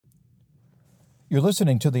You're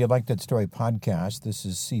listening to the Elected Story Podcast. This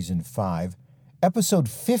is Season 5, Episode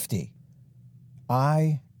 50,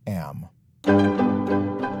 I Am.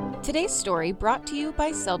 Today's story brought to you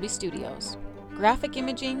by Selby Studios, graphic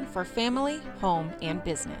imaging for family, home, and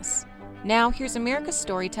business. Now here's America's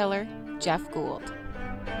storyteller, Jeff Gould.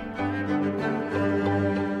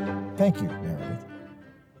 Thank you, Meredith.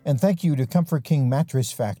 And thank you to Comfort King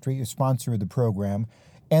Mattress Factory, a sponsor of the program,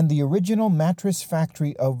 and the original mattress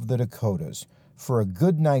factory of the Dakotas. For a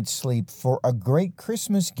good night's sleep, for a great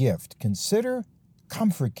Christmas gift, consider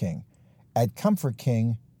Comfort King at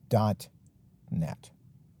comfortking.net.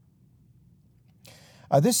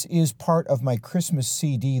 This is part of my Christmas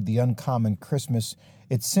CD, The Uncommon Christmas.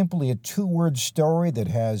 It's simply a two-word story that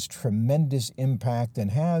has tremendous impact and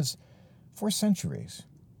has for centuries.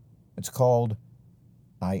 It's called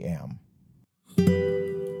I Am.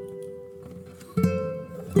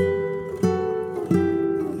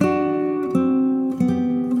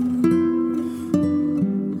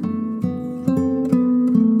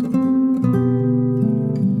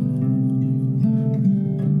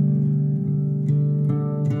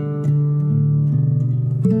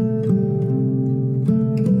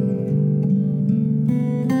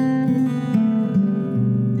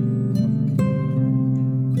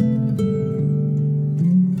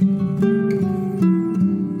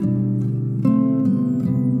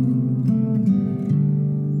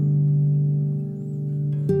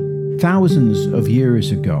 Thousands of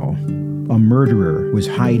years ago, a murderer was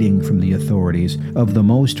hiding from the authorities of the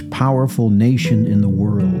most powerful nation in the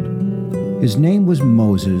world. His name was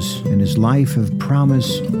Moses, and his life of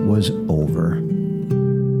promise was over.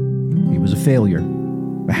 He was a failure,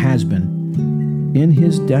 a has-been. In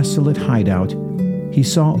his desolate hideout, he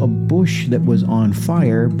saw a bush that was on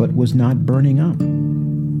fire but was not burning up.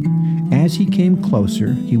 As he came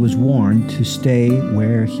closer, he was warned to stay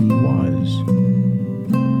where he was.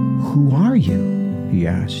 "Who are you?" he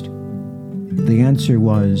asked. The answer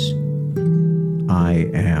was, "I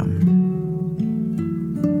am."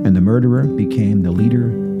 And the murderer became the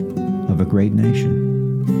leader of a great nation.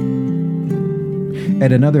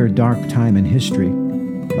 At another dark time in history,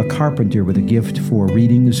 a carpenter with a gift for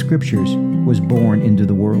reading the scriptures was born into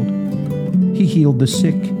the world. He healed the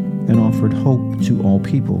sick and offered hope to all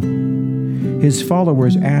people. His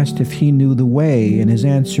followers asked if he knew the way, and his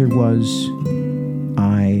answer was,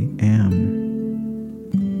 "I am."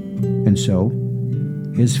 And so,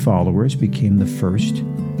 his followers became the first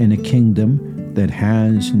in a kingdom that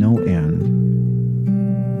has no end.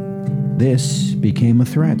 This became a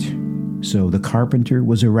threat, so the carpenter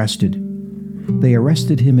was arrested. They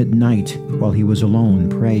arrested him at night while he was alone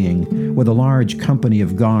praying with a large company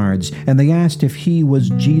of guards, and they asked if he was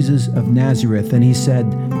Jesus of Nazareth, and he said,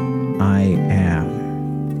 "I am."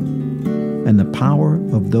 And the power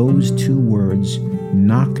of those two words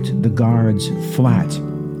knocked the guards flat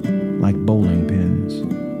like bowling pins.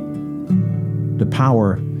 The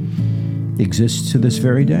power exists to this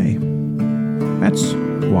very day. That's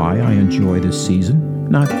why I enjoy this season,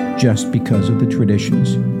 not just because of the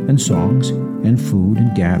traditions and songs and food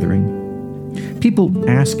and gathering. People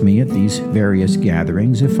ask me at these various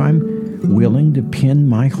gatherings if I'm willing to pin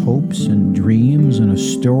my hopes and dreams on a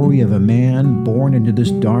story of a man born into this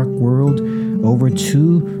dark world over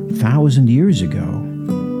 2,000 years ago.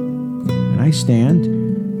 And I stand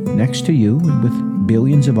next to you and with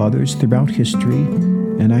billions of others throughout history,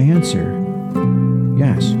 and I answer,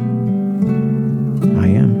 yes, I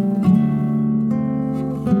am.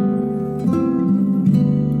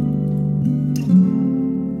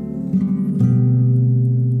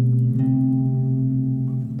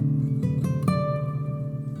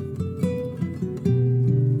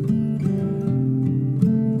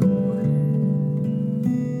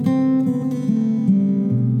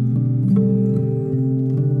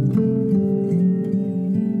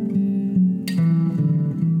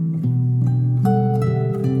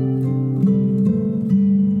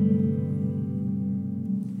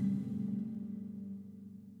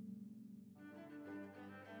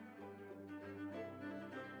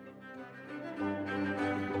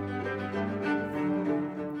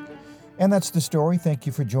 And that's the story. Thank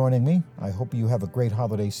you for joining me. I hope you have a great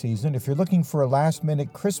holiday season. If you're looking for a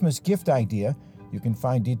last-minute Christmas gift idea, you can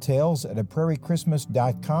find details at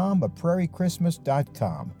aprairiechristmas.com,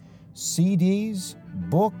 aprairiechristmas.com. CDs,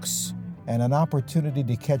 books, and an opportunity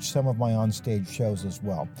to catch some of my on-stage shows as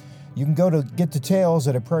well. You can go to get details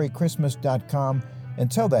at aprairiechristmas.com.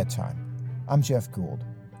 Until that time, I'm Jeff Gould.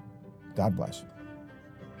 God bless.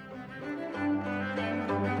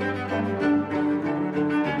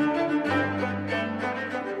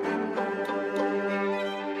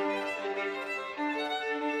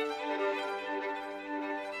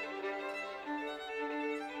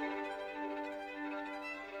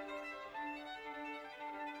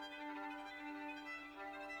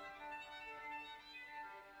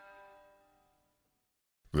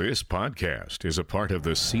 This podcast is a part of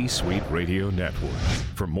the C-Suite Radio Network.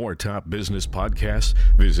 For more top business podcasts,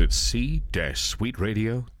 visit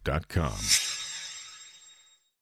c-suiteradio.com.